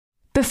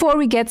Before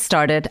we get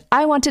started,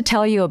 I want to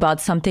tell you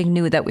about something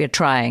new that we're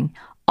trying.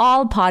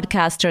 All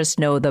podcasters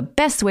know the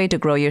best way to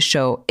grow your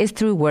show is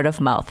through word of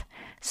mouth.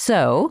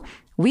 So,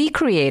 we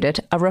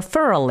created a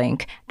referral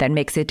link that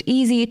makes it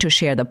easy to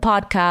share the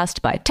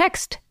podcast by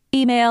text,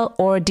 email,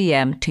 or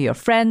DM to your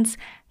friends,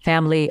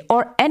 family,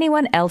 or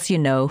anyone else you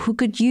know who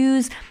could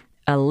use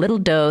a little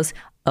dose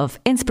of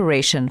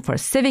inspiration for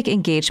civic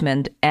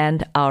engagement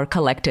and our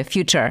collective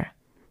future.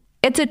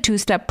 It's a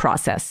two-step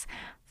process.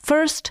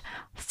 First,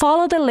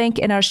 follow the link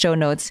in our show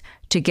notes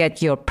to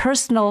get your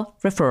personal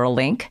referral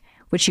link,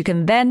 which you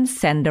can then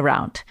send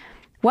around.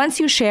 Once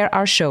you share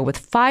our show with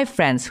 5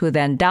 friends who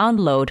then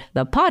download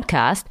the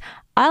podcast,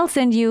 I'll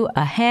send you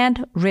a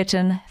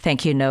handwritten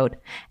thank you note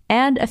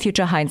and a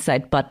Future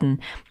Hindsight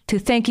button to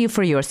thank you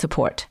for your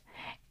support.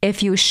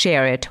 If you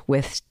share it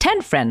with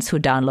 10 friends who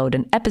download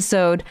an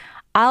episode,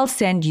 I'll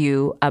send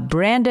you a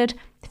branded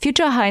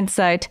Future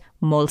Hindsight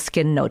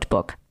Moleskine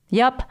notebook.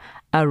 Yup,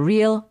 a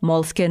real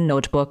Moleskine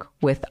notebook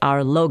with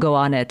our logo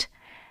on it.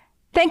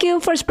 Thank you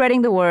for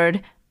spreading the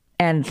word,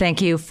 and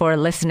thank you for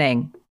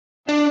listening.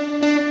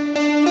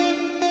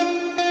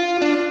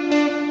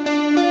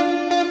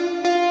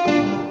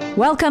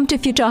 Welcome to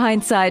Future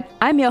Hindsight.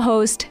 I'm your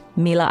host,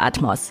 Mila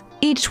Atmos.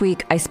 Each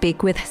week, I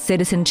speak with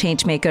citizen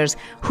changemakers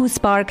who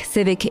spark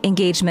civic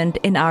engagement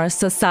in our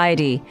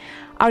society.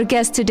 Our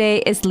guest today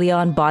is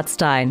Leon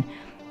Botstein.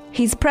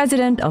 He's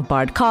president of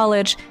Bard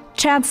College,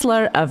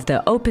 chancellor of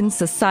the Open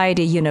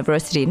Society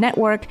University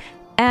Network,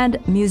 and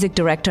music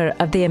director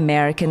of the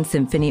American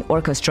Symphony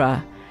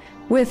Orchestra.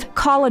 With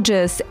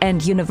colleges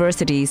and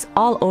universities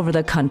all over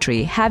the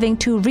country having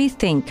to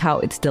rethink how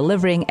it's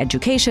delivering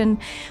education,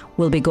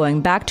 we'll be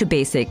going back to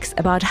basics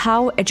about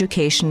how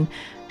education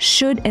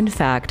should in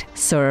fact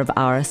serve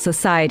our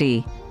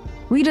society.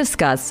 We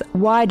discuss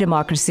why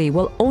democracy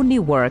will only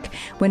work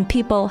when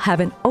people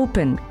have an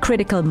open,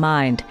 critical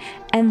mind,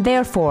 and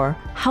therefore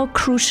how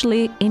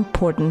crucially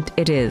important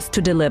it is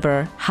to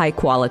deliver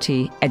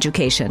high-quality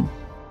education.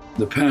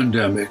 The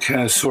pandemic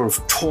has sort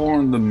of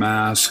torn the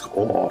mask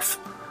off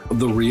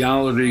the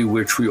reality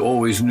which we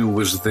always knew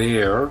was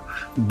there,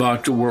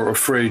 but were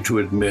afraid to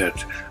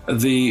admit,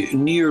 the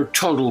near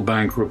total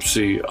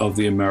bankruptcy of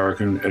the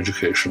American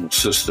educational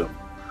system.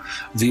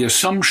 The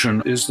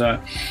assumption is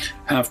that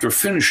after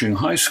finishing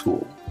high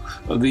school,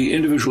 the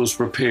individual is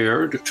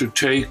prepared to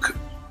take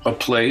a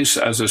place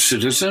as a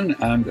citizen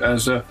and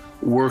as a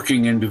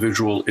working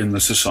individual in the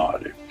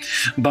society.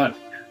 But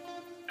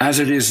as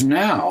it is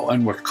now,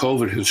 and what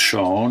COVID has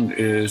shown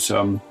is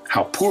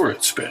how poor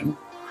it's been,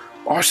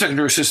 our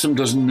secondary system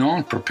does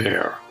not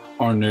prepare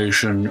our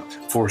nation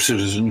for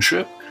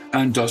citizenship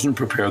and doesn't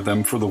prepare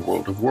them for the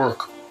world of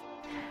work.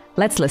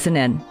 Let's listen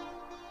in.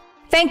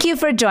 Thank you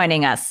for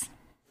joining us.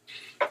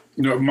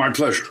 No, my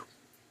pleasure.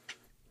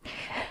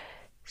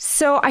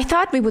 So I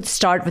thought we would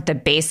start with the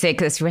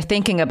basics as we're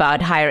thinking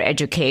about higher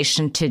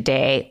education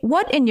today.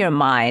 What, in your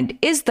mind,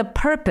 is the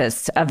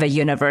purpose of a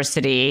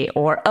university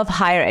or of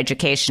higher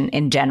education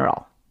in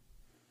general?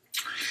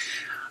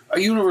 A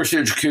university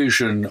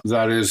education,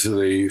 that is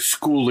the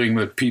schooling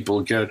that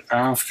people get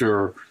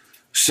after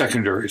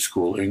secondary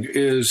schooling,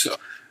 is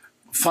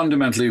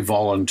fundamentally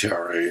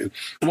voluntary.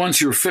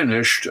 Once you're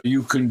finished,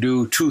 you can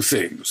do 2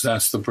 things.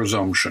 That's the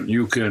presumption.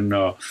 You can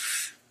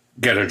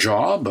get a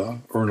job,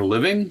 earn a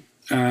living,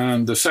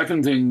 and the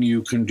second thing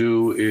you can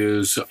do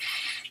is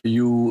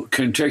you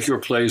can take your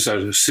place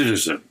as a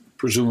citizen.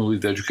 Presumably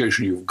the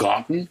education you've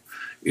gotten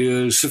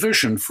is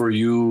sufficient for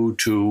you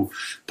to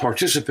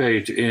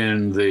participate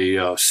in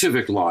the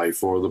civic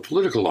life or the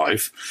political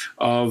life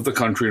of the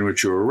country in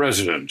which you're a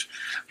resident.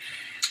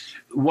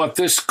 What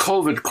this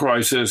COVID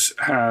crisis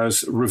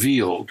has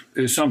revealed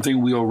is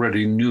something we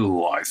already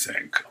knew, I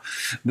think,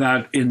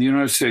 that in the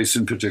United States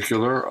in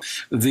particular,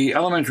 the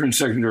elementary and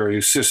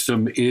secondary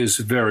system is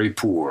very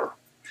poor.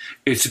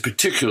 It's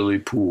particularly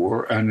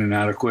poor and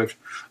inadequate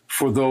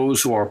for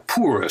those who are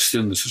poorest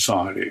in the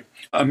society.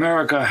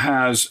 America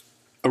has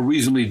a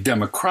reasonably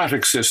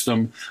democratic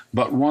system,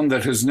 but one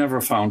that has never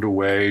found a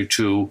way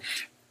to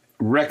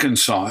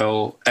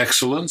reconcile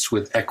excellence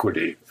with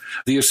equity.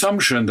 The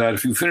assumption that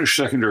if you finish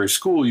secondary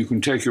school, you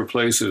can take your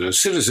place as a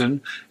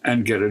citizen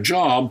and get a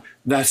job,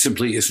 that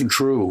simply isn't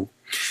true.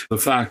 The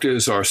fact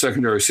is our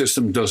secondary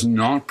system does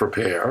not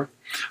prepare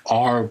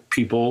our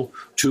people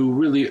to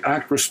really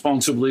act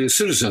responsibly as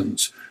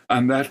citizens,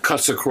 and that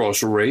cuts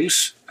across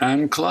race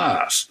and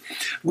class.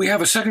 We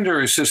have a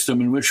secondary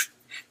system in which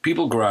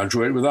people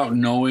graduate without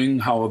knowing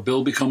how a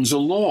bill becomes a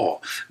law.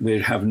 They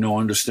have no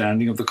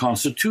understanding of the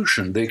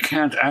Constitution. They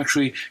can't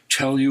actually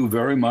tell you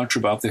very much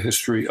about the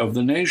history of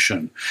the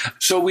nation.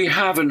 So we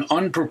have an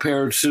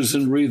unprepared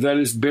citizenry that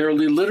is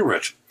barely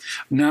literate.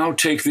 Now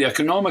take the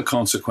economic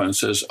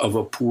consequences of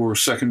a poor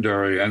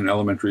secondary and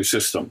elementary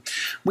system.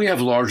 We have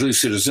largely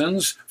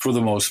citizens, for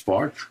the most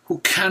part, who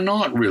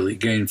cannot really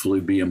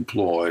gainfully be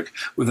employed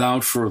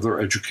without further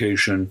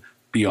education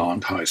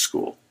beyond high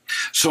school.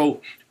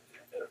 So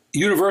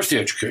university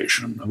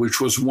education,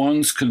 which was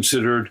once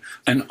considered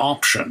an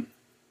option,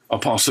 a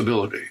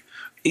possibility,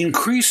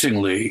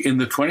 increasingly in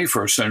the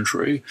 21st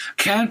century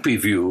can't be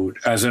viewed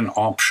as an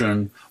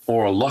option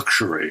or a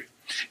luxury.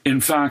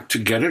 In fact, to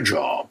get a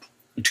job,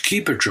 to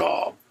keep a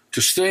job,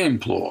 to stay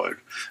employed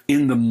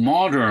in the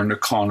modern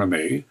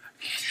economy,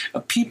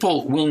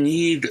 people will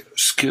need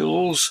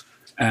skills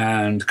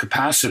and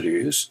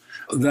capacities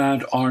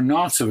that are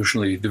not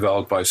sufficiently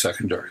developed by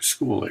secondary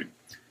schooling.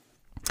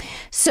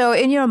 So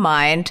in your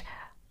mind,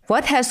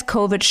 what has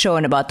COVID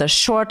shown about the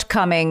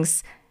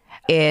shortcomings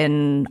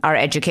in our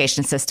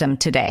education system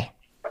today?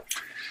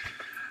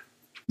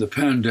 The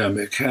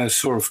pandemic has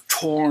sort of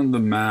torn the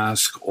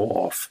mask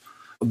off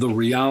the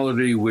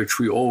reality which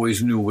we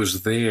always knew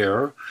was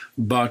there,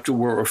 but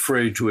were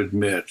afraid to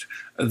admit,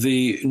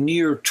 the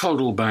near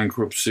total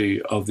bankruptcy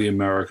of the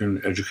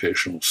American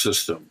educational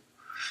system.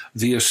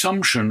 The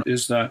assumption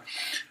is that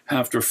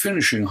after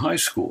finishing high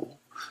school,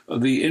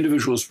 the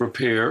individual is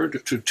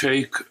prepared to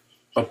take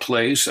a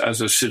place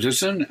as a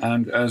citizen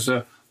and as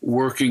a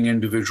working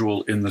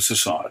individual in the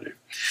society.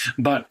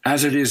 But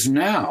as it is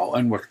now,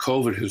 and what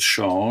COVID has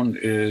shown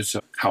is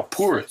how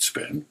poor it's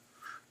been,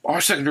 our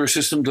secondary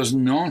system does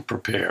not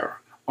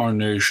prepare our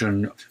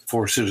nation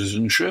for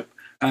citizenship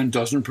and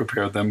doesn't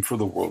prepare them for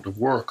the world of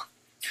work.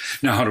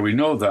 Now, how do we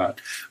know that?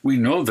 We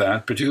know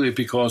that particularly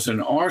because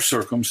in our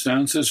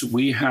circumstances,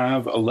 we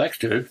have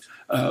elected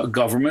a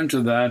government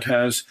that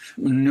has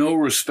no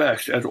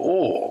respect at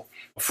all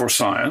for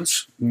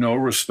science, no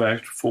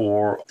respect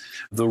for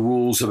the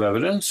rules of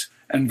evidence,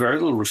 and very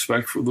little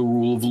respect for the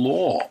rule of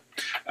law,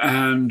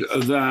 and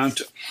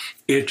that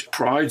it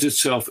prides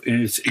itself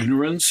in its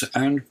ignorance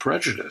and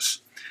prejudice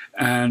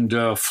and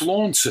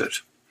flaunts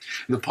it.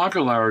 The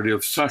popularity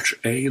of such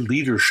a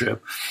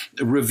leadership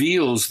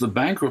reveals the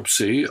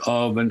bankruptcy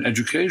of an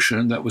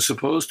education that was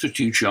supposed to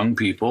teach young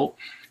people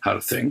how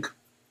to think,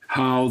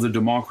 how the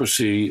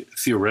democracy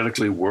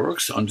theoretically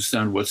works,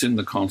 understand what's in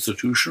the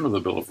Constitution or the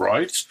Bill of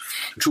Rights,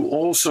 to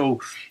also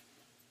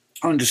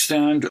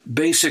understand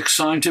basic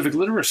scientific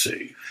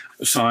literacy.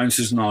 Science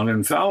is not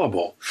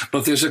infallible,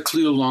 but there's a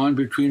clear line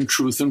between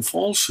truth and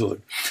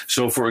falsehood.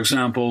 So, for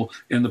example,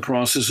 in the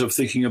process of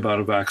thinking about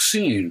a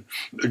vaccine,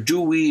 do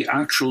we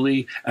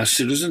actually, as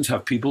citizens,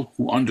 have people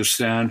who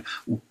understand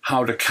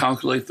how to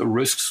calculate the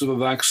risks of a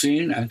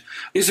vaccine? And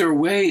is there a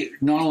way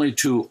not only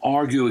to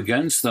argue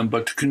against them,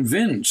 but to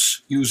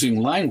convince,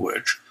 using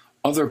language,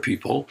 other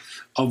people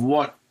of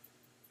what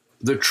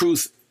the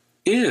truth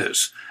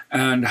is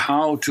and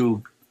how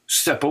to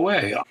step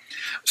away?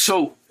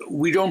 So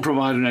we don't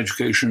provide an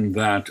education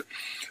that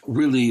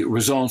really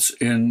results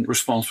in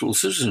responsible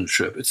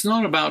citizenship. It's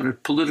not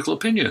about political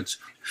opinions.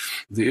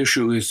 The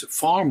issue is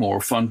far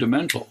more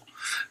fundamental.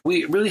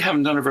 We really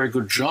haven't done a very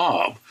good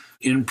job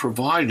in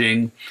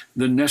providing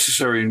the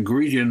necessary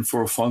ingredient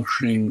for a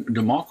functioning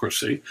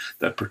democracy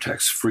that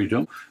protects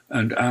freedom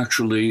and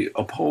actually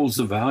upholds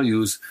the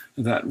values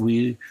that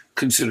we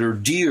consider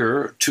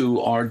dear to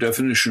our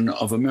definition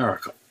of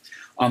America.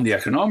 On the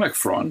economic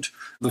front,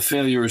 the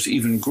failure is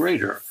even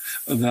greater,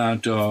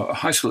 that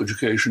high school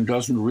education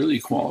doesn't really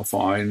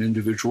qualify an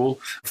individual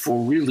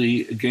for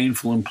really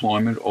gainful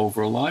employment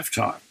over a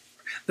lifetime.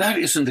 That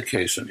isn't the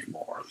case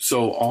anymore.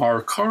 So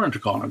our current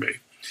economy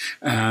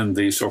and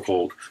the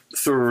so-called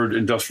third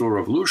industrial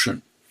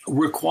revolution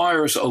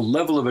requires a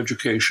level of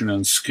education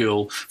and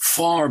skill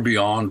far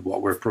beyond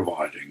what we're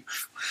providing.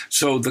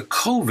 So the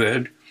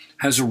COVID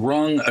has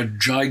rung a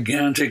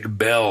gigantic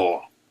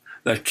bell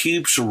that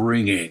keeps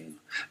ringing,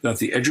 that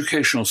the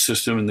educational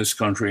system in this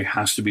country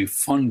has to be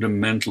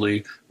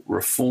fundamentally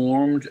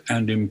reformed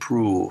and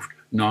improved,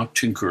 not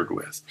tinkered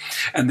with.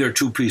 And there are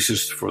two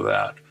pieces for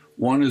that.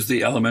 One is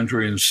the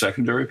elementary and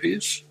secondary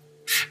piece,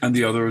 and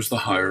the other is the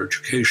higher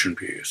education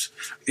piece.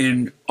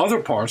 In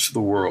other parts of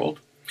the world,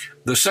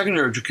 the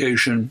secondary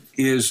education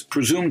is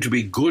presumed to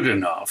be good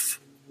enough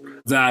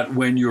that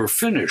when you're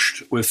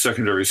finished with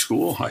secondary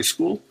school, high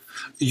school,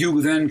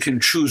 you then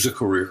can choose a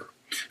career.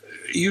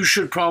 You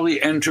should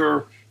probably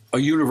enter a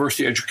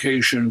university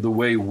education the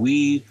way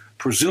we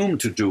presume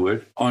to do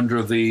it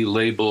under the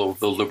label of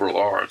the liberal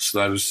arts.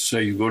 That is to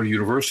say, you go to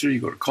university, you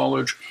go to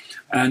college,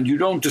 and you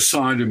don't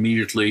decide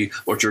immediately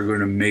what you're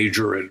going to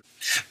major in.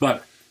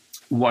 But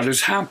what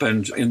has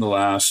happened in the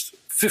last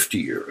 50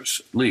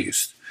 years, at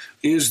least,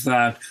 is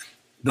that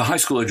the high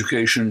school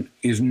education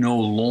is no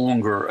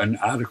longer an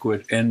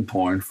adequate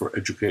endpoint for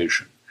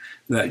education.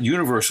 That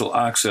universal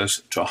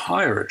access to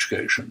higher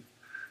education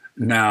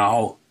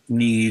now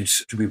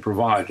needs to be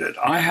provided.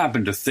 I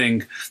happen to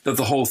think that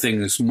the whole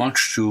thing is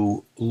much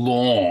too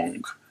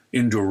long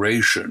in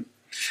duration,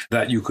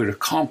 that you could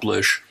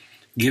accomplish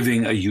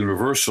giving a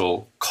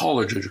universal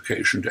college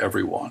education to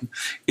everyone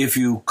if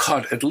you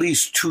cut at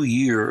least 2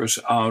 years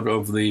out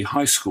of the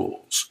high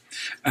schools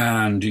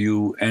and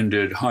you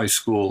ended high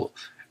school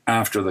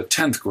after the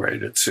 10th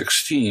grade at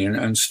 16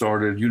 and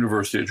started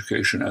university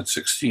education at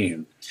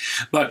 16.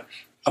 But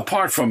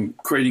apart from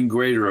creating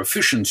greater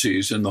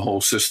efficiencies in the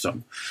whole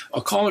system,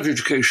 a college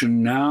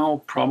education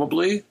now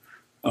probably,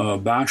 a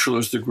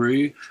bachelor's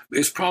degree,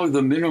 is probably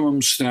the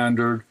minimum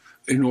standard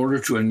in order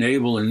to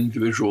enable an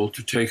individual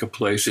to take a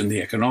place in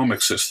the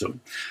economic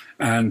system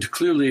and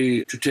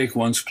clearly to take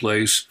one's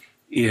place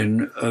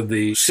in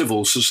the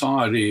civil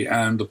society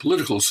and the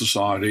political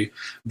society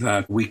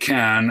that we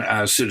can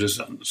as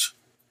citizens.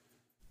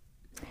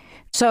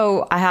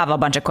 So I have a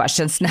bunch of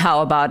questions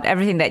now about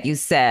everything that you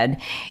said.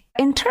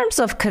 In terms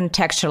of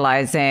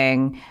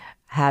contextualizing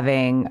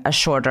having a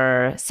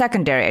shorter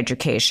secondary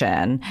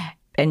education,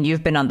 and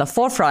you've been on the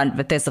forefront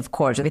with this, of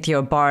course, with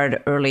your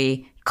Bard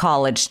Early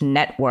College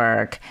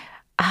Network,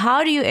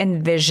 how do you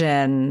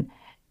envision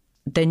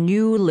the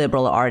new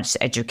liberal arts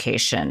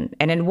education?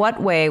 And in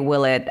what way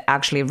will it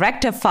actually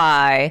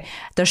rectify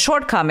the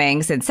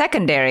shortcomings in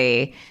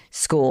secondary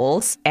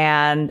schools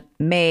and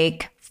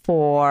make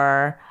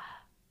for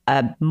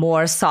a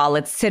more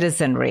solid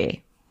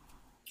citizenry?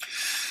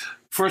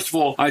 First of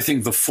all, I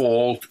think the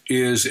fault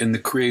is in the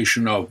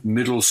creation of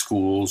middle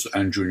schools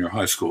and junior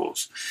high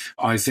schools.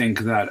 I think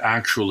that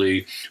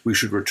actually we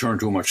should return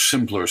to a much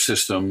simpler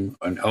system,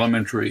 an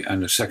elementary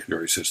and a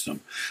secondary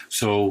system.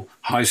 So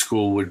high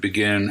school would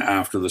begin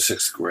after the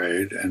 6th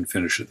grade and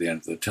finish at the end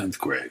of the 10th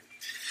grade.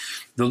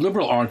 The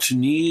liberal arts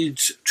need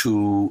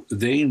to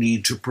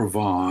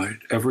provide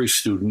every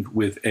student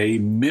with a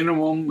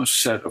minimum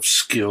set of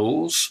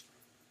skills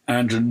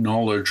and a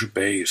knowledge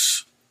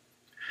base.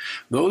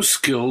 Those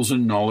skills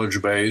and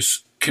knowledge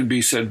base can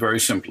be said very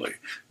simply.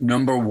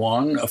 Number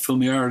one, a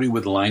familiarity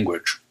with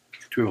language,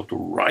 to be able to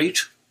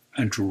write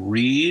and to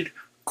read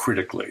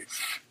critically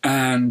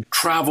and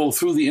travel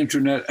through the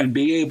internet and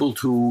be able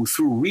to,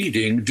 through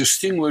reading,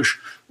 distinguish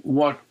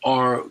what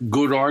are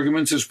good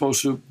arguments as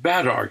opposed to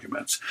bad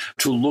arguments,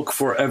 to look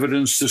for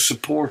evidence to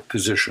support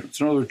positions.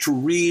 In other words, to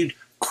read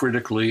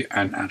critically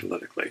and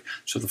analytically.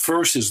 So the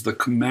first is the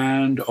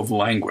command of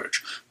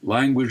language.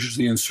 Language is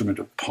the instrument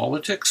of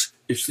politics.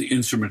 It's the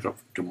instrument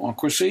of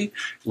democracy.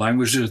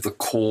 Language is the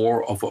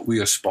core of what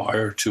we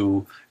aspire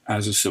to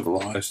as a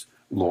civilized,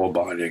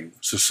 law-abiding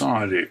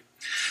society.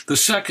 The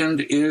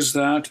second is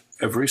that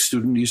every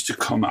student needs to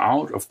come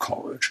out of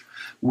college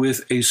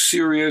with a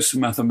serious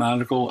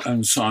mathematical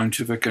and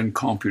scientific and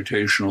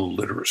computational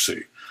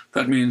literacy.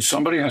 That means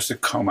somebody has to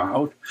come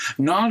out,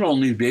 not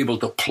only be able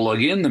to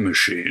plug in the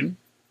machine,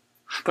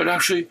 but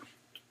actually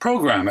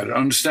program it,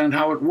 understand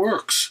how it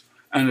works,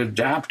 and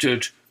adapt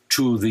it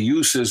to the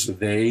uses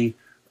they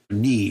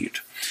need.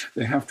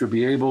 They have to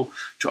be able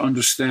to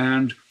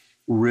understand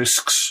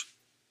risks,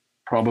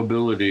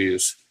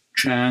 probabilities,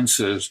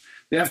 chances.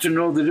 They have to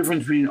know the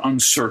difference between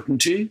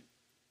uncertainty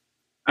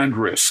and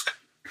risk.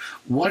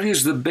 What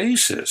is the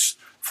basis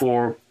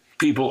for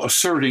people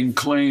asserting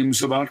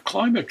claims about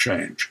climate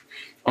change?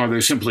 Are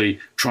they simply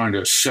trying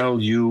to sell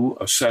you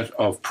a set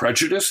of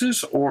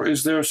prejudices, or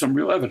is there some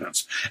real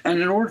evidence? And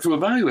in order to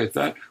evaluate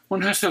that,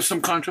 one has to have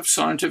some kind of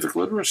scientific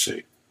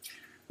literacy.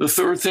 The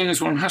third thing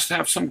is one has to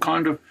have some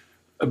kind of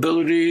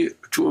ability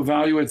to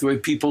evaluate the way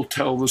people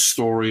tell the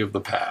story of the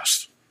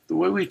past. The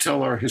way we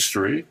tell our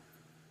history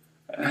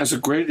has a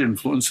great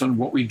influence on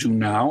what we do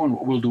now and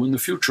what we'll do in the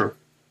future.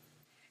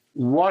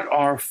 What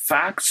are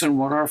facts and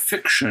what are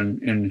fiction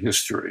in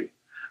history?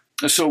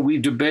 So we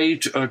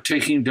debate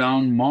taking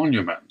down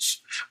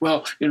monuments.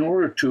 Well, in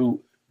order to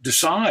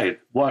decide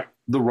what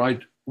the right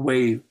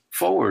way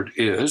forward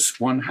is,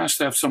 one has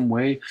to have some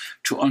way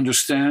to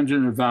understand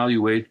and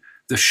evaluate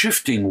the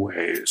shifting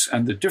ways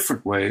and the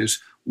different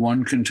ways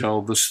one can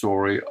tell the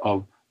story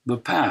of the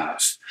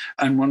past.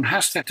 And one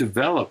has to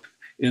develop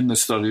in the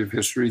study of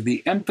history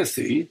the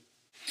empathy.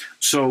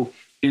 So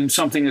in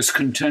something as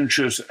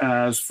contentious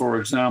as, for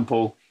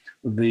example,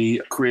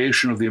 the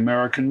creation of the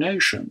American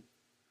nation,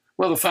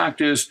 well, the fact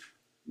is,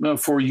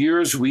 for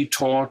years we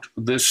taught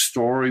this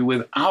story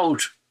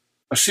without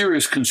a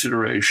serious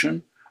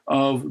consideration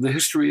of the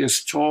history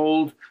as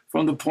told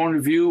from the point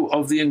of view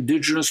of the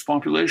indigenous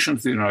population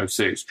of the United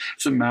States.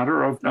 It's a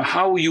matter of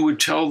how you would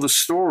tell the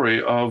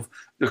story of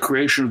the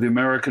creation of the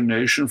American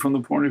nation from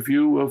the point of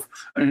view of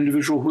an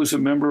individual who is a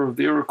member of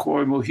the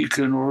Iroquois,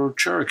 Mohican, or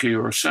Cherokee,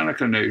 or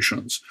Seneca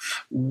nations.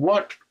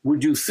 What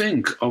would you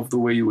think of the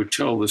way you would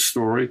tell this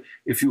story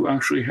if you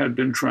actually had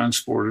been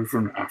transported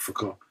from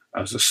Africa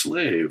as a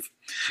slave?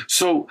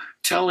 So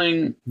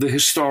telling the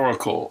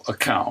historical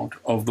account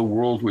of the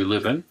world we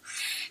live in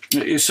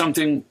is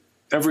something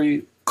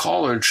every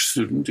college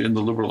student in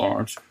the liberal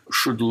arts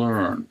should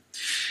learn.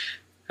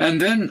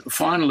 And then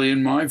finally,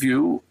 in my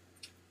view,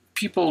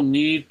 people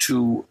need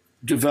to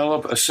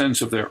develop a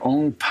sense of their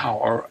own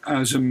power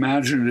as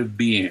imaginative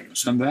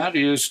beings, and that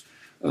is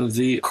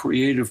the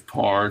creative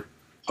part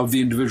of the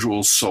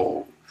individual's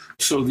soul.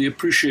 So the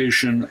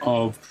appreciation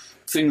of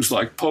things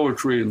like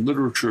poetry and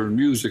literature and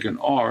music and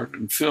art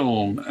and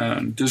film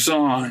and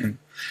design,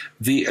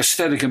 the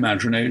aesthetic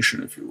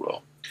imagination, if you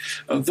will.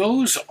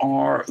 Those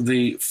are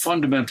the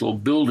fundamental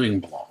building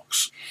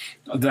blocks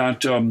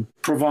that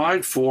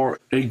provide for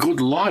a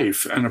good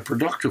life and a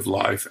productive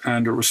life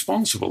and a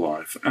responsible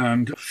life.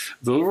 And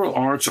the liberal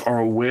arts are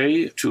a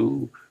way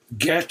to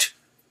get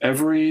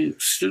every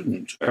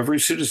student, every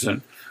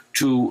citizen,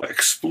 to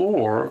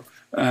explore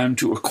and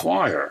to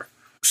acquire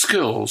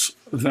skills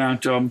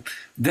that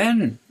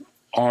then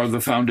are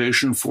the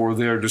foundation for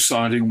their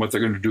deciding what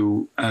they're going to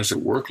do as a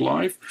work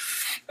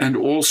life, and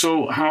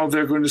also how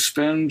they're going to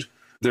spend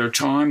their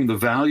time, the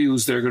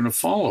values they're going to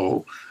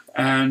follow,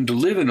 and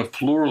live in a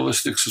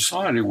pluralistic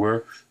society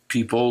where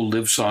people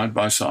live side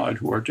by side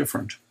who are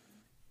different.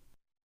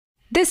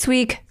 This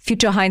week,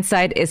 Future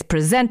Hindsight is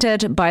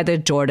presented by the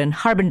Jordan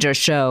Harbinger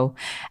Show.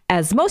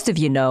 As most of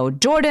you know,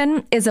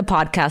 Jordan is a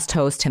podcast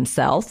host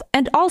himself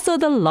and also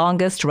the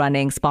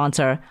longest-running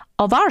sponsor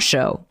of our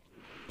show.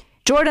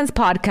 Jordan's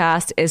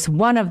podcast is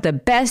one of the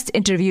best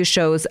interview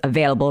shows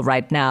available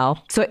right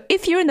now. So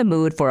if you're in the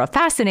mood for a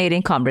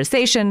fascinating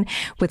conversation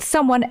with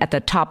someone at the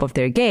top of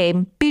their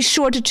game, be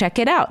sure to check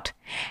it out.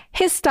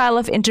 His style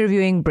of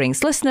interviewing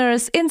brings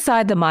listeners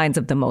inside the minds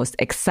of the most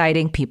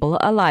exciting people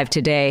alive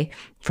today,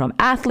 from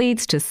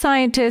athletes to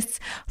scientists,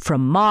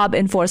 from mob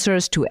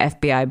enforcers to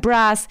FBI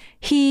brass.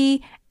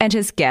 He and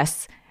his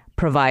guests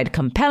provide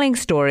compelling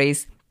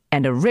stories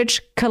and a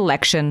rich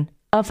collection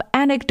of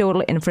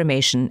anecdotal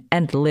information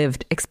and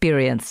lived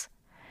experience.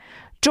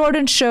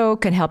 Jordan's show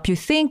can help you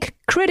think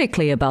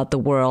critically about the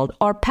world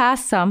or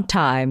pass some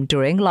time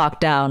during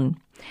lockdown.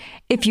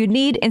 If you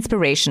need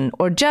inspiration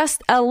or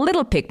just a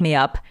little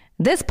pick-me-up,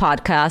 this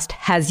podcast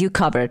has you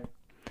covered.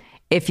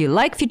 If you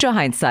like Future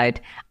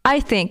Hindsight, I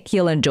think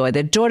you'll enjoy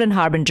the Jordan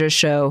Harbinger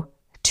Show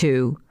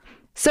too.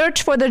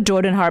 Search for the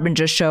Jordan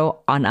Harbinger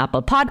Show on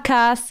Apple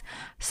Podcasts,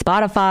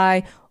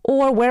 Spotify,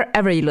 or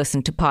wherever you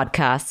listen to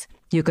podcasts.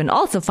 You can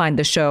also find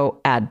the show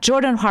at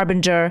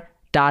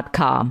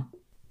jordanharbinger.com.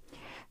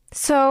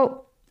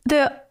 So,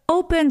 the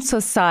Open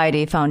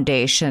Society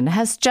Foundation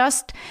has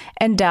just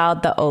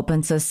endowed the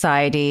Open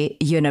Society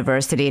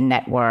University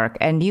Network,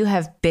 and you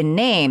have been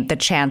named the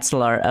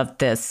chancellor of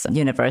this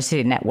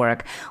university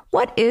network.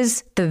 What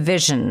is the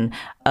vision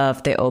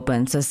of the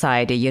Open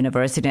Society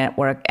University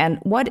Network, and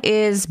what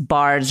is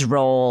BARD's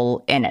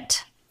role in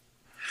it?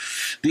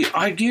 The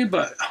idea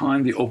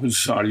behind the Open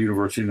Society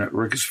University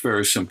Network is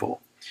very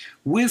simple.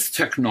 With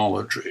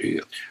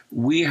technology,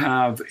 we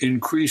have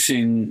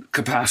increasing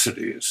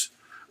capacities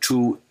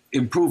to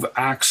improve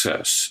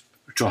access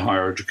to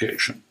higher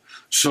education.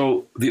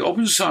 So the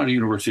Open Society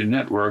University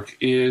Network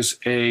is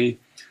a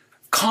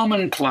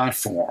common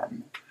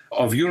platform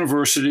of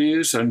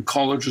universities and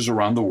colleges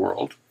around the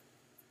world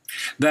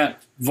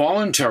that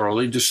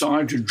voluntarily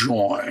decide to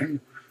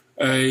join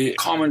a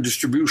common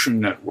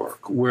distribution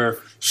network where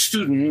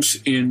students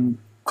in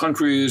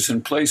countries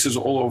and places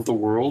all over the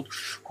world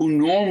who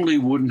normally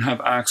wouldn't have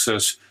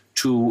access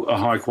to a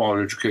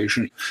high-quality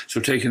education.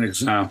 So take an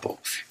example.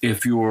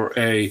 If you're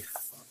a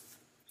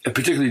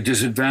particularly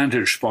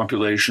disadvantaged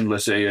population,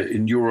 let's say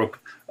in Europe,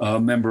 a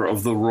member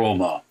of the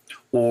Roma,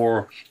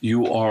 or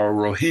you are a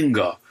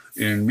Rohingya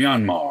in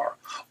Myanmar,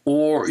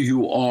 or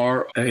you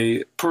are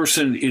a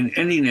person in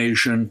any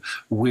nation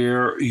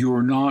where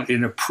you're not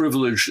in a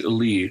privileged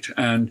elite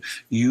and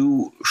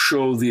you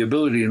show the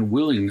ability and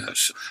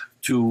willingness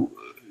to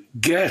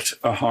get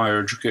a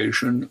higher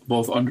education,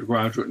 both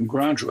undergraduate and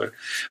graduate.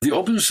 The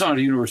Open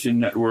Society University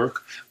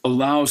Network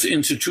allows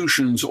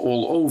institutions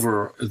all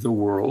over the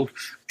world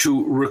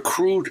to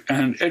recruit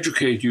and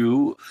educate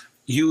you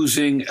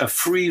using a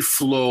free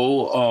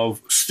flow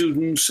of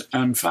students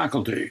and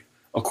faculty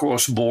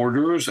across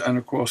borders and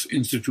across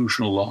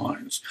institutional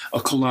lines, a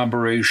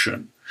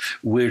collaboration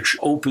which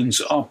opens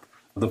up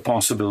the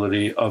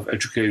possibility of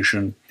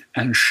education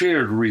and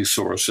shared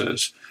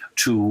resources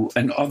to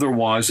an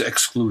otherwise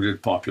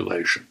excluded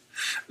population.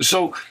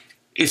 So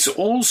it's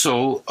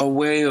also a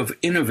way of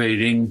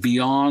innovating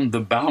beyond the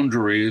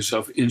boundaries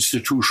of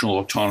institutional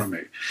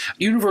autonomy.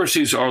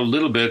 Universities are a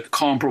little bit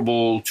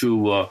comparable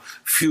to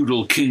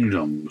feudal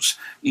kingdoms.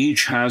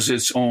 Each has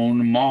its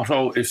own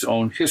motto, its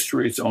own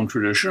history, its own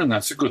tradition, and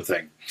that's a good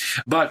thing.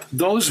 But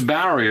those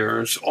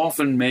barriers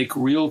often make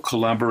real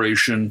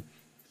collaboration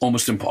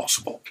almost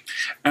impossible.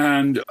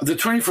 And the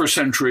 21st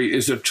century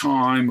is a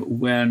time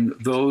when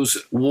those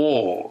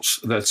walls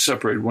that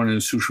separate one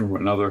institution from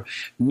another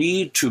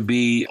need to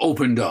be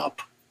opened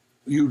up.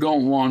 You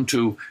don't want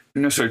to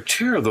necessarily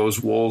tear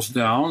those walls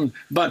down,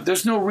 but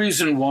there's no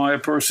reason why a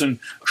person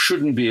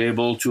shouldn't be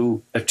able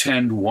to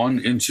attend one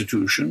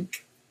institution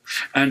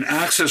and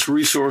access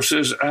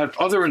resources at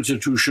other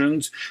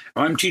institutions.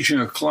 I'm teaching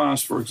a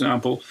class, for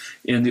example,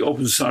 in the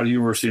Open Society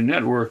University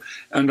Network,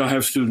 and I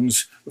have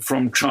students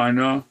from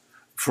China,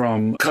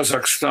 from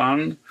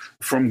Kazakhstan,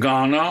 from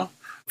Ghana,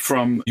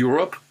 from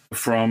Europe,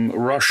 from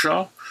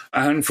Russia,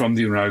 and from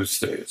the United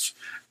States.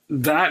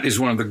 That is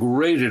one of the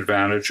great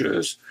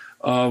advantages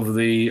of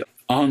the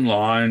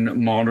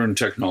online modern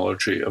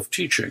technology of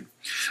teaching.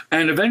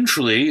 And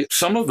eventually,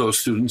 some of those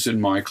students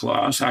in my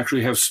class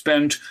actually have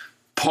spent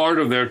part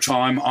of their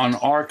time on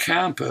our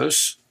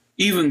campus,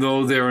 even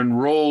though they're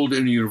enrolled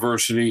in a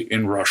university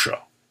in Russia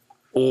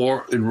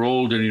or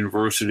enrolled in a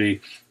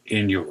university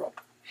in Europe.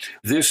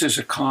 This is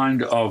a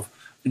kind of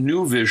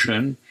new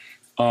vision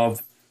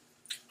of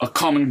a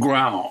common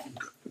ground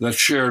that's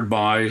shared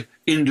by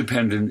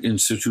independent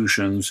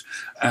institutions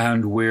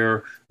and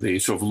where the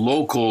sort of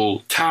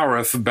local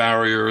tariff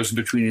barriers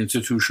between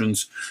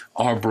institutions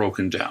are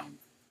broken down.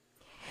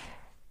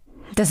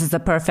 This is the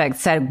perfect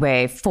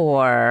segue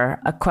for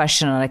a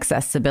question on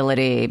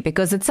accessibility,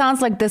 because it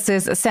sounds like this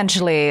is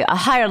essentially a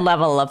higher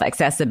level of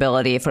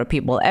accessibility for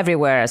people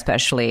everywhere,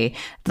 especially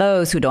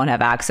those who don't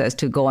have access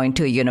to going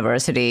to a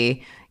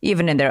university,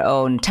 even in their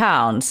own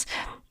towns.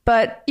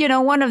 But,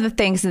 one of the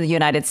things in the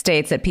United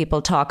States that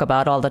people talk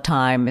about all the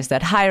time is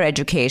that higher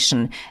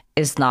education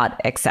is not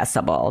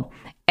accessible.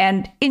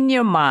 And in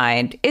your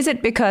mind, is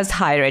it because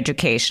higher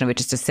education, which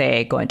is to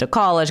say going to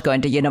college,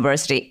 going to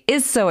university,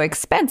 is so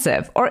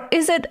expensive? Or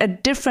is it a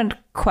different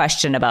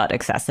question about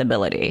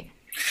accessibility?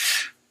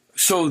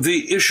 So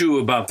the issue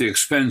about the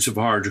expense of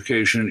higher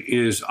education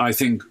is, I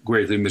think,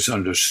 greatly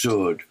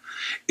misunderstood.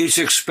 It's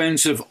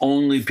expensive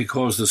only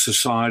because the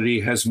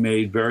society has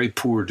made very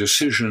poor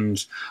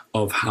decisions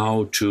of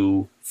how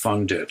to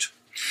fund it.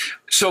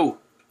 So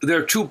there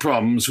are two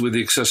problems with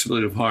the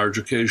accessibility of higher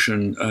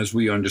education as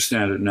we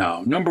understand it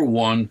now. Number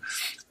one,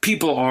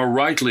 people are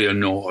rightly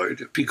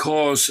annoyed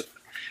because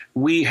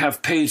we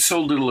have paid so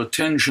little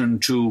attention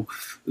to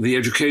the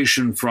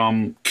education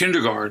from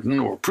kindergarten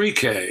or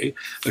pre-K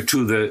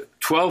to the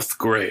 12th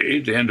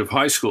grade, end of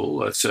high school,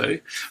 let's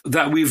say,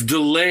 that we've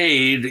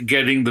delayed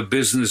getting the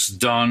business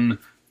done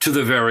to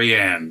the very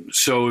end.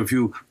 So if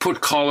you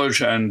put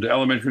college and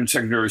elementary and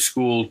secondary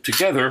school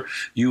together,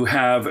 you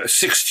have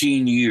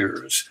 16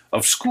 years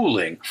of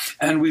schooling.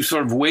 And we've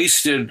sort of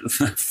wasted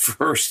the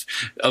first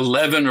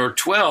 11 or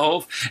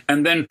 12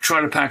 and then try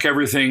to pack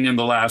everything in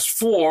the last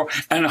 4.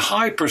 And a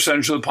high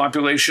percentage of the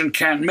population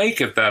can't make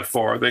it that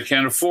far. They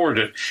can't afford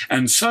it.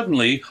 And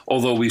suddenly,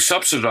 although we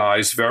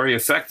subsidize very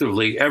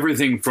effectively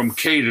everything from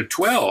K to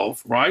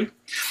 12, right?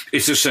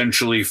 It's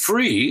essentially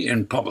free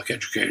in public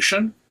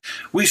education.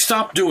 We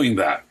stopped doing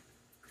that.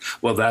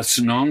 Well, that's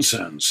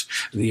nonsense.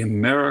 The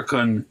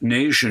American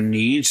nation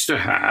needs to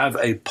have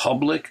a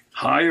public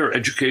higher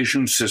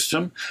education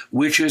system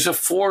which is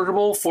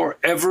affordable for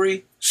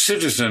every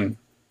citizen.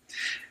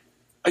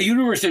 A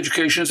university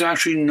education is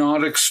actually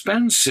not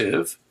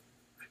expensive.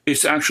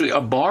 It's actually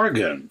a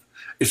bargain.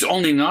 It's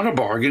only not a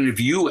bargain if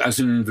you as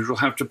an individual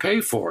have to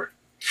pay for it.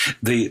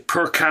 The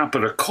per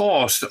capita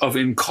cost of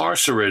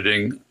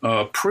incarcerating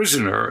a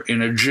prisoner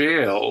in a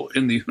jail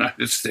in the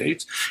United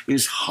States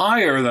is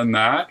higher than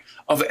that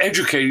of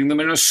educating them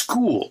in a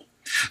school.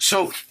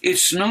 So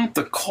it's not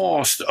the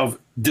cost of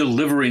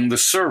delivering the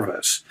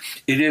service.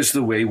 It is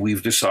the way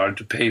we've decided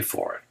to pay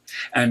for it.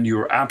 And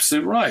you're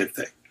absolutely right.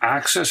 The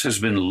access has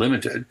been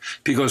limited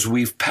because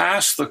we've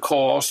passed the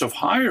cost of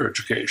higher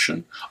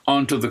education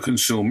onto the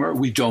consumer.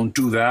 We don't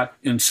do that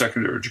in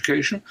secondary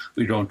education.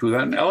 We don't do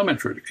that in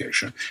elementary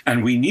education.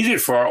 And we need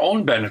it for our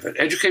own benefit.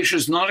 Education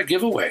is not a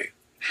giveaway.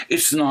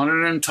 It's not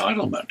an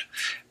entitlement.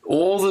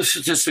 All the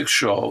statistics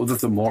show that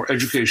the more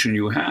education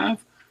you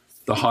have,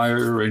 the higher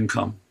your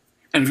income.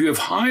 And if you have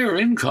higher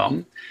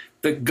income,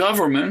 the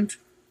government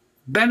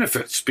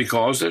benefits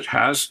because it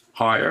has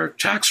higher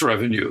tax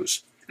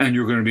revenues. And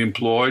you're going to be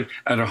employed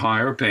at a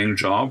higher paying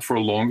job for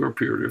a longer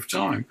period of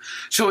time.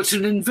 So it's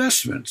an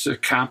investment. It's a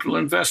capital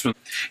investment.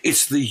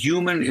 It's the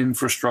human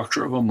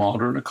infrastructure of a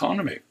modern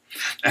economy.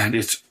 And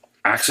its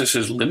access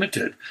is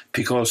limited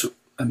because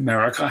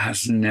America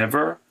has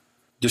never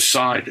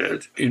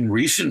decided in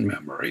recent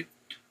memory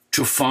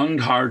to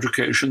fund higher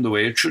education the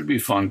way it should be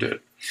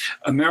funded.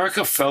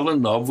 America fell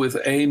in love with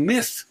a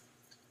myth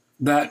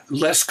that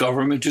less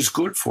government is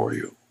good for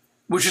you,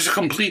 which is a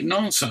complete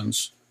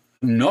nonsense.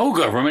 No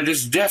government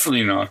is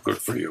definitely not good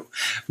for you.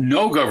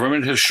 No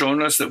government has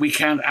shown us that we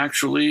can't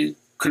actually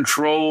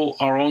control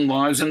our own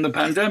lives in the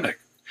pandemic.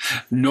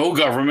 No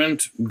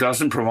government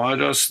doesn't provide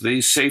us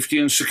the safety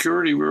and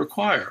security we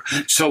require.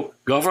 So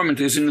government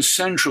is an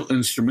essential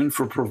instrument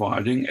for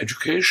providing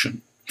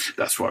education.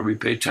 That's why we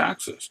pay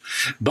taxes.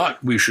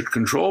 But we should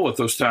control what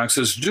those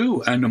taxes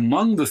do. And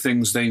among the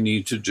things they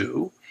need to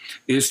do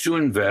is to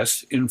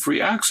invest in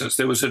free access.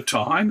 There was a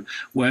time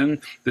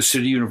when the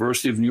City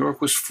University of New York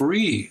was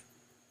free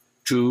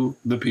to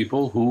the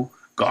people who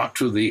got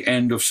to the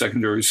end of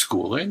secondary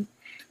schooling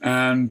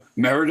and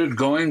merited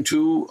going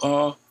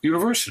to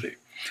university.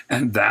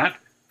 And that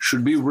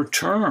should be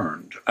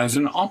returned as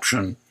an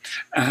option.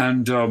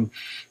 And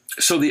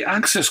so the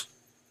access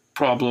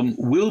problem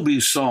will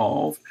be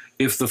solved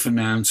if the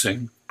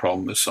financing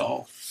problem is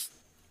solved.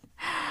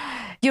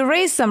 You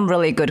raised some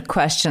really good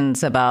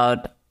questions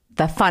about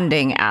the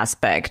funding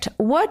aspect.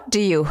 What do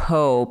you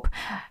hope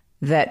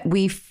that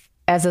we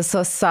as a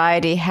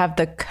society have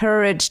the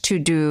courage to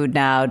do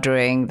now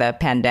during the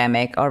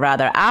pandemic, or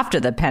rather after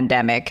the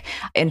pandemic,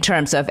 in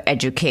terms of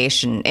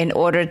education, in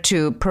order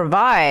to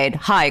provide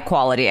high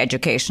quality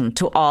education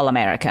to all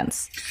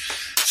Americans?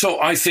 So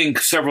I think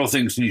several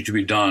things need to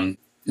be done.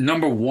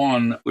 Number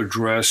one,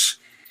 address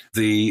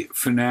the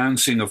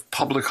financing of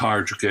public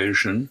higher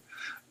education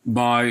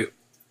by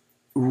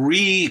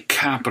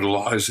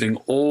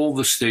recapitalizing all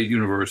the state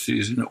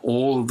universities in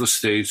all of the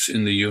states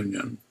in the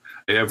union.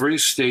 Every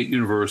state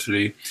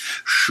university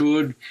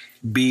should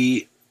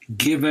be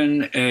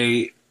given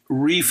a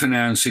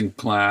refinancing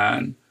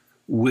plan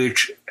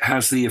which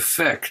has the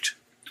effect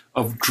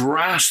of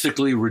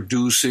drastically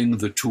reducing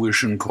the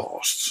tuition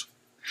costs.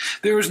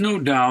 There is no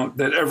doubt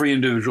that every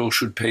individual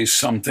should pay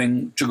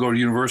something to go to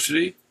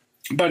university,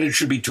 but it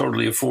should be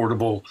totally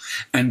affordable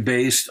and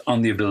based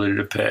on the ability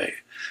to pay.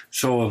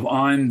 So if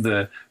I'm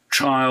the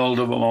child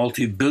of a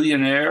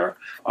multi-billionaire,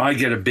 I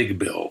get a big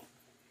bill.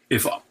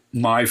 If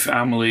my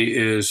family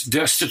is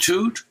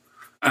destitute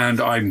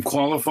and I'm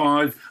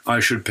qualified, I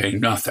should pay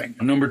nothing.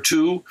 Number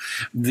two,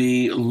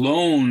 the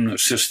loan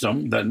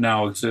system that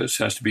now exists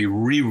has to be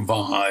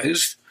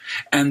revised,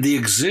 and the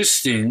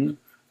existing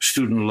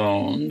student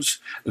loans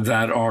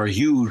that are a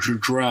huge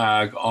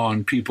drag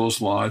on people's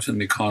lives and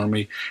the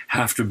economy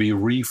have to be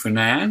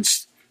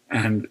refinanced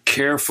and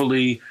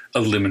carefully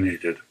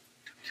eliminated.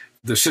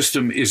 The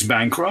system is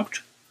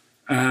bankrupt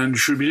and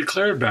should be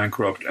declared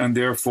bankrupt, and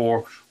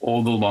therefore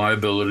all the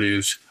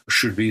liabilities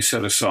should be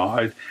set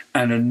aside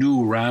and a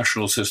new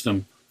rational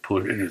system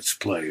put in its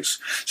place.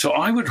 So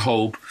I would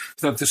hope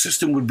that the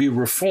system would be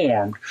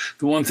reformed.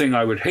 The one thing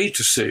I would hate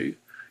to see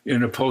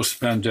in a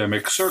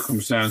post-pandemic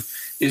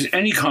circumstance is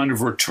any kind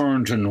of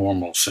return to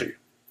normalcy.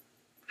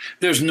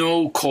 There's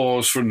no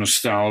cause for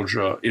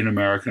nostalgia in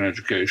American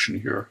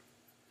education here.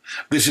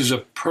 This is a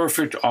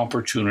perfect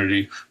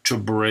opportunity to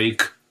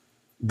break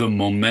the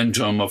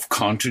momentum of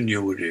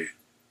continuity.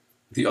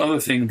 The other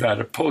thing that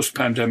a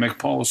post-pandemic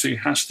policy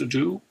has to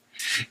do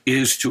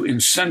is to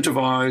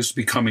incentivize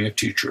becoming a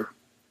teacher.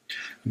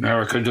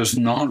 America does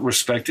not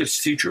respect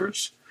its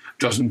teachers,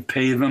 doesn't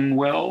pay them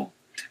well,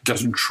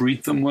 doesn't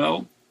treat them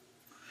well.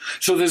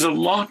 So there's a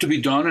lot to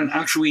be done, and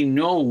actually we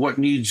know what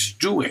needs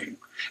doing.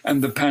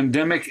 And the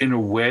pandemic, in a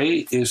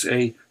way, is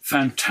a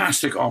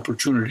fantastic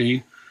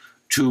opportunity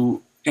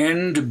to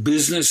end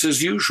business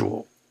as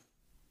usual.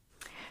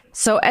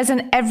 So as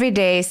an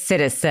everyday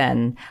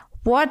citizen,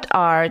 what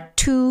are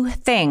two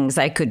things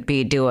I could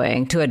be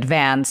doing to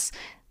advance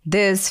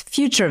this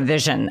future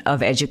vision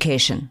of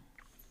education?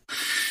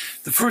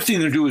 The first thing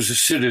to do as a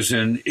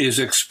citizen is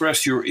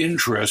express your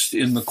interest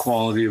in the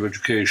quality of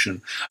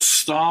education.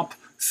 Stop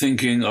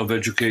thinking of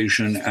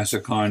education as a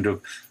kind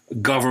of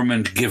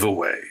government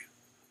giveaway,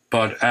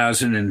 but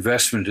as an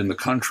investment in the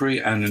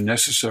country and a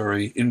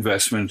necessary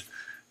investment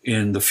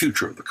in the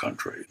future of the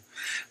country.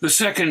 The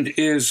second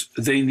is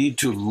they need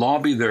to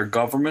lobby their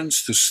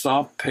governments to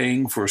stop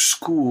paying for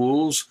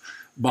schools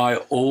by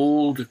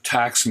old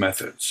tax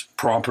methods,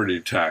 property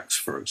tax,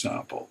 for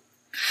example.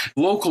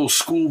 Local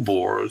school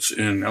boards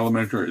in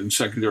elementary and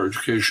secondary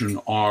education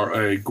are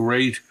a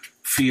great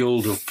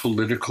field of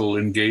political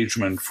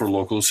engagement for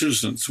local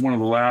citizens. One of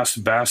the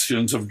last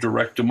bastions of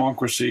direct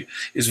democracy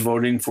is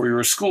voting for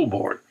your school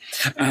board.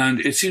 And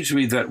it seems to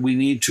me that we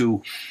need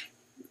to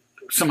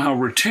somehow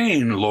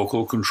retain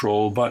local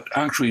control, but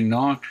actually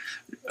not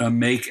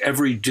make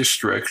every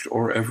district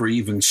or every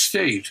even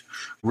state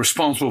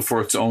responsible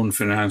for its own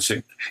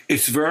financing.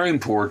 It's very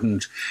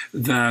important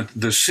that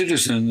the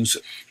citizens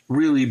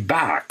really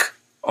back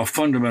a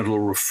fundamental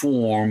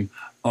reform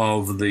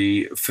of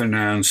the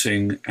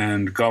financing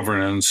and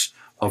governance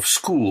of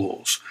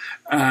schools,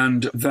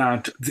 and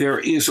that there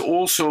is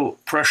also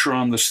pressure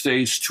on the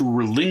states to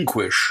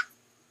relinquish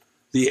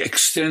the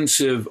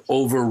extensive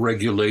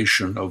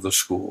overregulation of the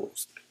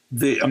schools.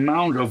 The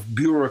amount of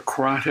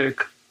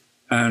bureaucratic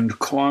and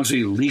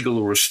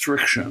quasi-legal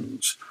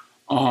restrictions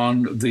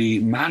on the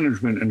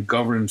management and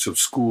governance of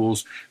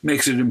schools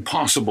makes it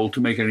impossible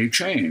to make any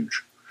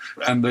change.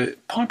 And the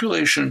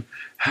population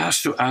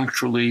has to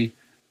actually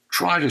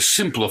try to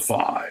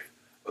simplify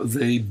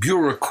the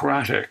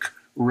bureaucratic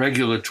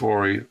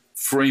regulatory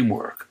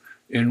framework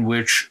in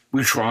which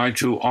we try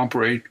to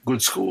operate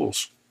good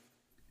schools.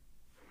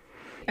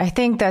 I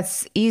think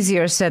that's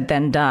easier said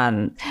than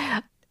done.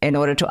 In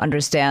order to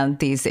understand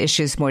these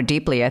issues more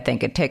deeply, I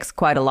think it takes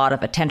quite a lot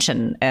of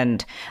attention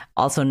and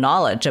also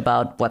knowledge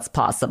about what's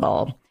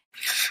possible.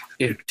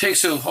 It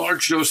takes a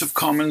large dose of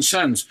common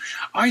sense.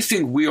 I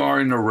think we are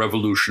in a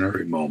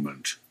revolutionary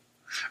moment.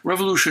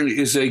 Revolution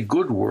is a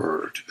good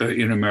word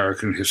in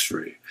American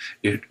history.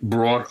 It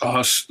brought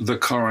us the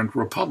current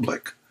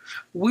republic.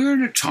 We're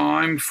in a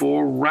time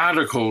for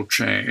radical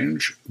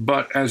change,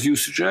 but as you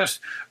suggest,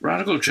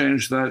 radical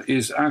change that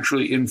is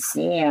actually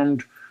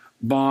informed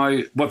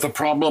by what the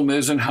problem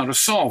is and how to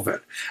solve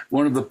it.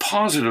 One of the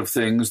positive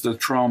things the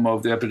trauma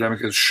of the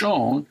epidemic has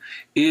shown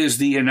is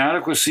the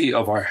inadequacy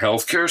of our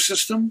healthcare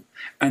system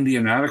and the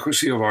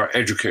inadequacy of our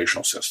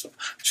educational system.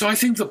 So I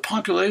think the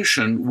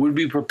population would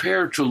be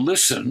prepared to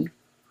listen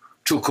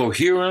to a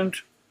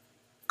coherent,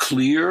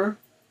 clear,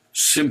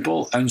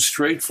 simple, and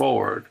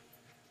straightforward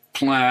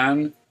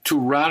plan to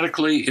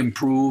radically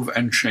improve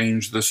and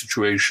change the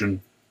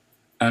situation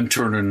and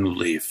turn a new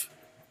leaf.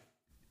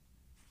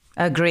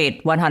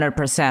 Agreed,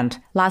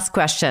 100%. Last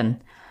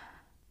question.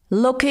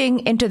 Looking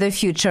into the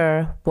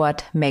future,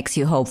 what makes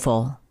you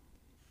hopeful?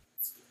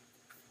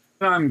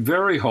 I'm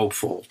very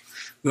hopeful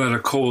that a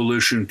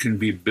coalition can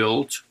be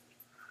built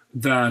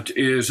that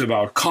is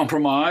about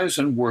compromise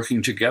and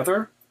working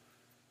together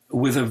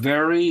with a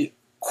very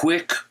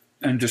quick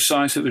and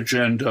decisive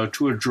agenda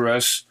to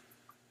address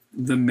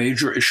the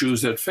major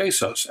issues that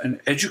face us, and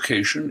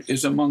education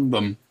is among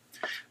them.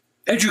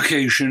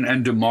 Education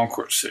and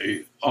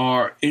democracy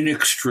are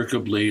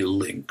inextricably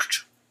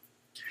linked.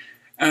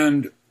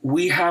 And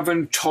we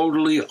haven't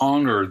totally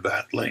honored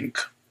that link.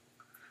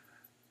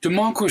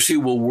 Democracy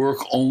will work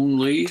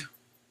only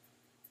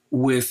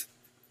with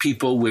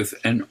people with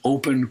an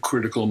open,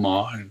 critical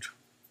mind.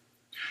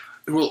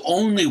 It will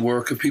only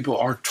work if people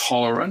are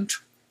tolerant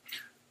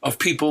of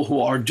people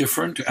who are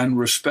different and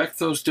respect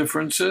those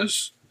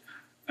differences,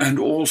 and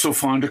also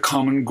find a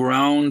common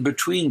ground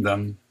between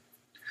them.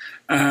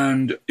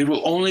 And it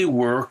will only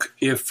work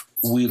if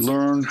we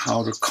learn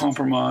how to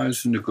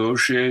compromise,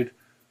 negotiate,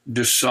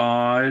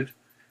 decide,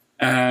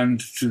 and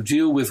to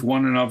deal with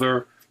one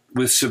another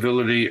with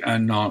civility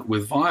and not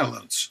with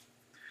violence.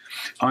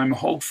 I'm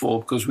hopeful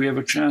because we have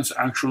a chance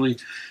actually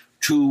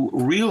to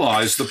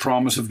realize the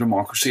promise of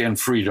democracy and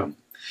freedom.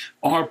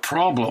 Our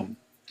problem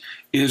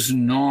is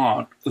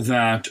not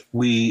that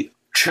we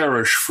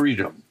cherish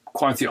freedom.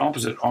 Quite the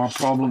opposite. Our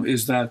problem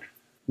is that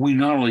we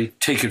not only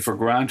take it for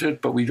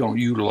granted, but we don't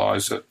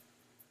utilize it.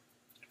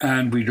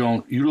 And we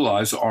don't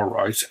utilize our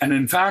rights. And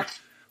in fact,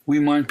 we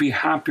might be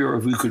happier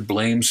if we could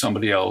blame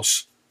somebody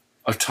else,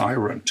 a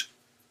tyrant.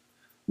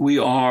 We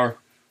are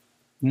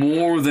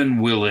more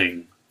than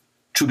willing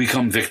to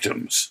become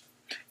victims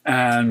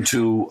and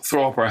to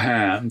throw up our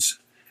hands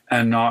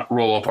and not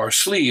roll up our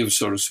sleeves,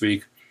 so to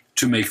speak,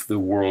 to make the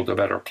world a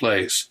better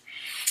place.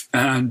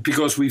 And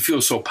because we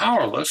feel so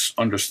powerless,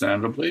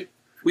 understandably,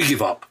 we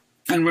give up.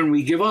 And when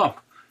we give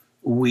up,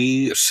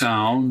 we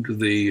sound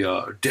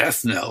the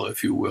death knell,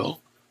 if you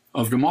will,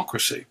 of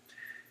democracy.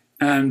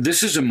 And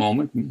this is a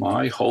moment,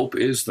 my hope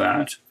is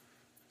that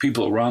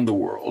people around the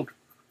world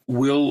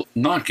will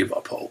not give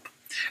up hope,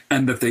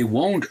 and that they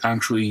won't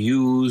actually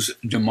use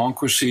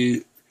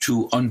democracy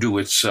to undo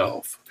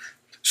itself.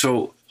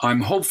 So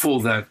I'm hopeful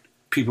that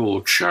people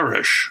will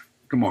cherish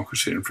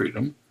democracy and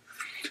freedom.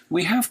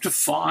 We have to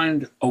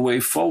find a way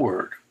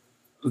forward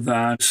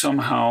that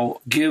somehow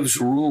gives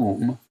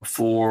room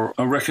for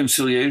a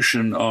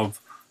reconciliation of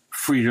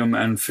freedom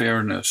and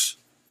fairness.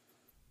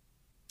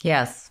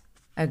 Yes,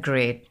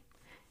 agreed.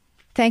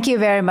 Thank you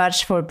very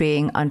much for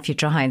being on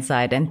Future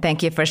Hindsight, and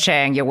thank you for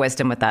sharing your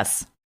wisdom with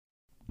us.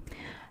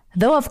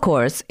 Though, of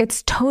course,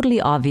 it's totally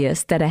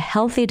obvious that a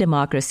healthy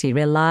democracy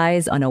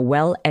relies on a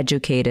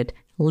well-educated,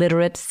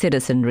 literate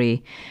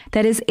citizenry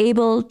that is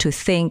able to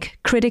think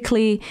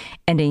critically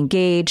and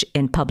engage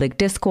in public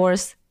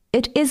discourse,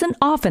 it isn't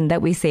often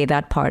that we say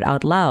that part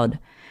out loud.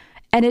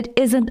 And it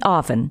isn't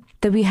often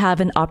that we have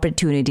an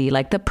opportunity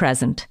like the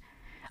present,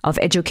 of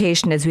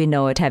education as we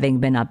know it having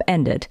been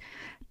upended,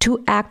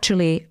 to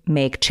actually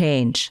make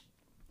change.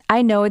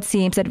 I know it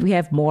seems that we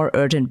have more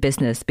urgent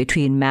business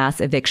between mass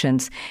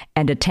evictions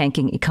and a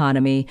tanking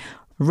economy,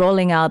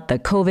 rolling out the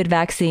COVID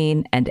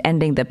vaccine and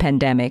ending the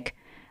pandemic.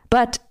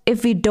 But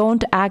if we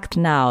don't act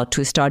now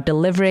to start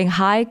delivering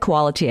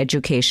high-quality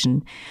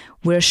education,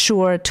 we're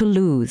sure to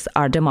lose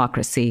our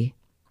democracy.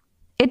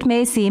 It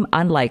may seem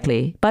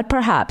unlikely, but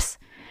perhaps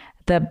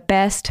the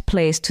best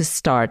place to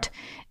start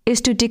is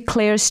to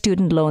declare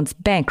student loans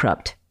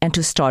bankrupt and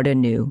to start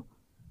anew.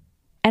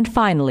 And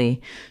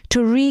finally, to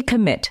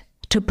recommit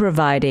to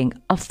providing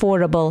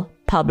affordable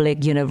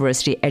public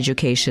university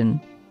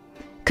education,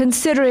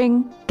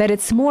 considering that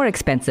it's more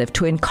expensive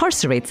to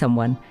incarcerate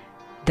someone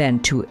than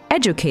to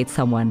educate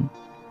someone.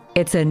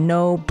 It's a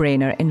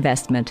no-brainer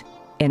investment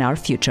in our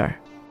future.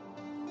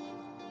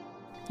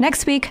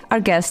 Next week, our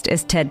guest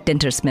is Ted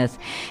Dintersmith.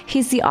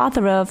 He's the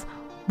author of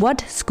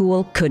What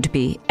School Could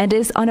Be and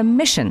is on a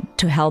mission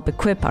to help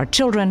equip our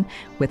children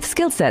with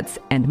skill sets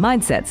and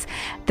mindsets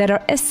that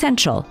are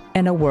essential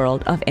in a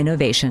world of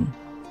innovation.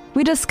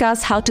 We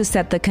discuss how to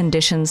set the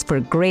conditions for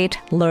great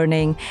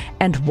learning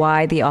and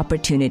why the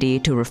opportunity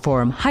to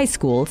reform high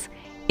schools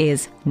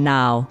is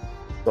now.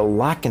 A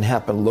lot can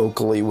happen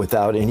locally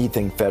without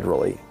anything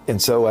federally.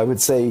 And so I would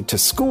say to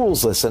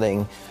schools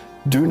listening,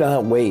 do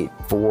not wait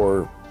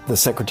for the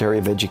Secretary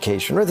of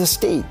Education or the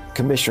State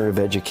Commissioner of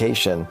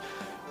Education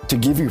to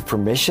give you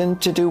permission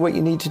to do what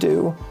you need to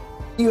do.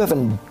 You have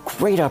a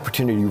great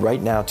opportunity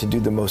right now to do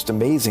the most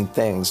amazing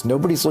things.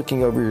 Nobody's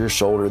looking over your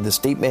shoulder. The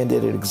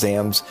state-mandated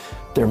exams,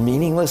 they're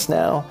meaningless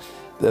now.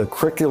 The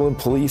curriculum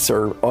police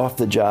are off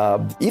the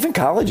job. Even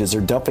colleges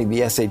are dumping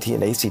the SAT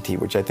and ACT,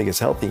 which I think is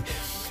healthy.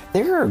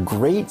 There are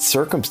great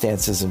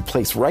circumstances in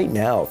place right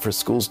now for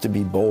schools to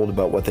be bold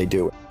about what they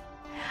do.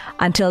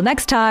 Until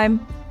next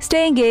time,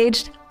 stay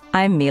engaged.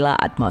 I'm Mila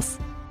Atmos.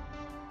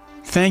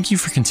 Thank you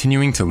for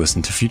continuing to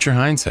listen to Future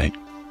Hindsight.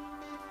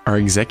 Our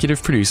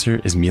executive producer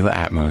is Mila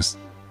Atmos.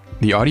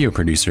 The audio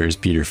producer is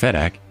Peter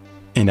Fedak.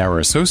 And our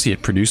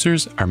associate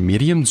producers are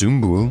Miriam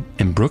Zumbul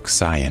and Brooke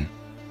Sayan.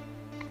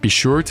 Be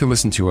sure to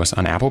listen to us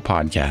on Apple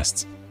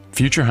Podcasts,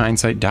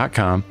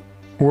 futurehindsight.com,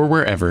 or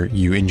wherever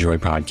you enjoy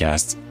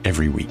podcasts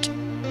every week.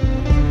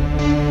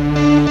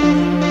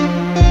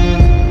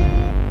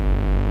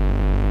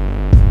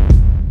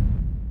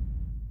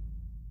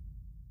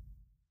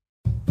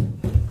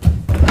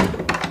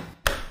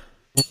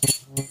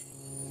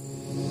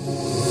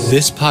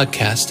 This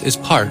podcast is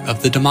part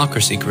of the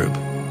Democracy Group.